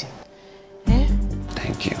everybody. Eh?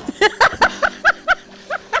 Thank you.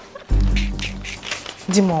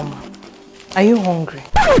 Dimoma, are you hungry?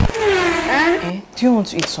 Eh? Do you want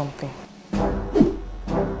to eat something?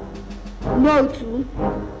 No, too.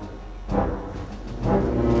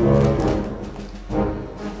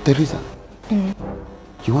 Teresa,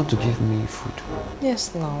 you want to give me food?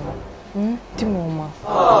 Yes, now. Dimoma.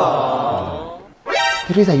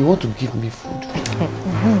 Teresa, you want to give me food?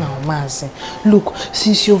 Now, Mazi, look,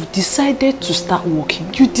 since you've decided to start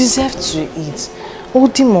working, you deserve to eat. Oh,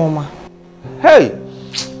 Dimoma. Hey!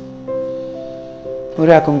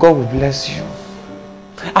 Oriakun, God will bless you.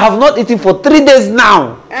 I have not eaten for 3 days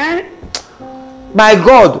now. My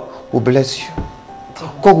God will bless you.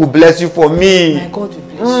 God will bless you for me. My God will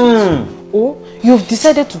bless you. Oh, you've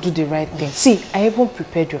decided to do the right thing. See, I even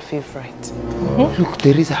prepared your favorite. Look,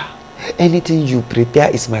 Teresa, anything you prepare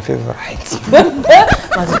is my favorite.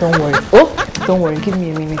 Mazi, don't worry. Oh, don't worry. Give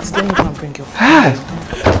me a minute. Let me go and bring your food.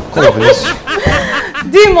 God will bless you.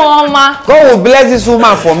 Dimoma. God will bless this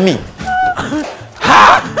woman for me.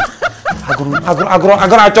 Agro,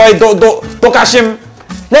 actually, do kashim.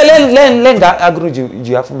 Let that agro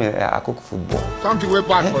you have me a cook football. Something way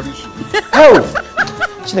back for this. Oh,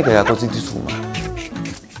 she never got to this woman.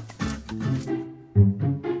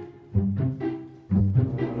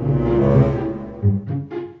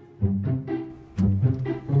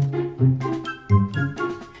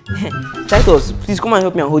 Titus, please come and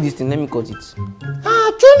help me and hold this thing. Let me cut it.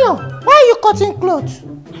 Junior, why are you cutting clothes?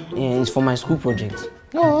 Yeah, it's for my school project.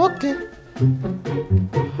 Oh, okay.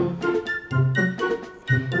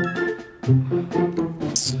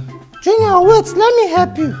 Junior, wait, let me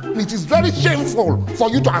help you. It is very shameful for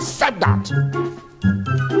you to accept that.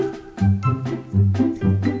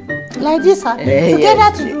 Like this, huh? Together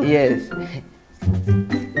yes, to do. Yes.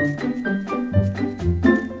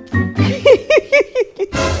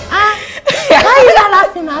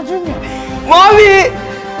 Mommy!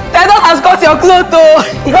 Titus has got your clothes, though.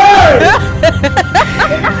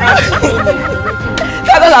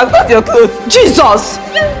 Titus has got your clothes. Jesus!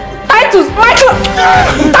 Titus, Michael!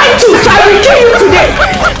 Titus, I will kill you today!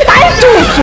 Titus!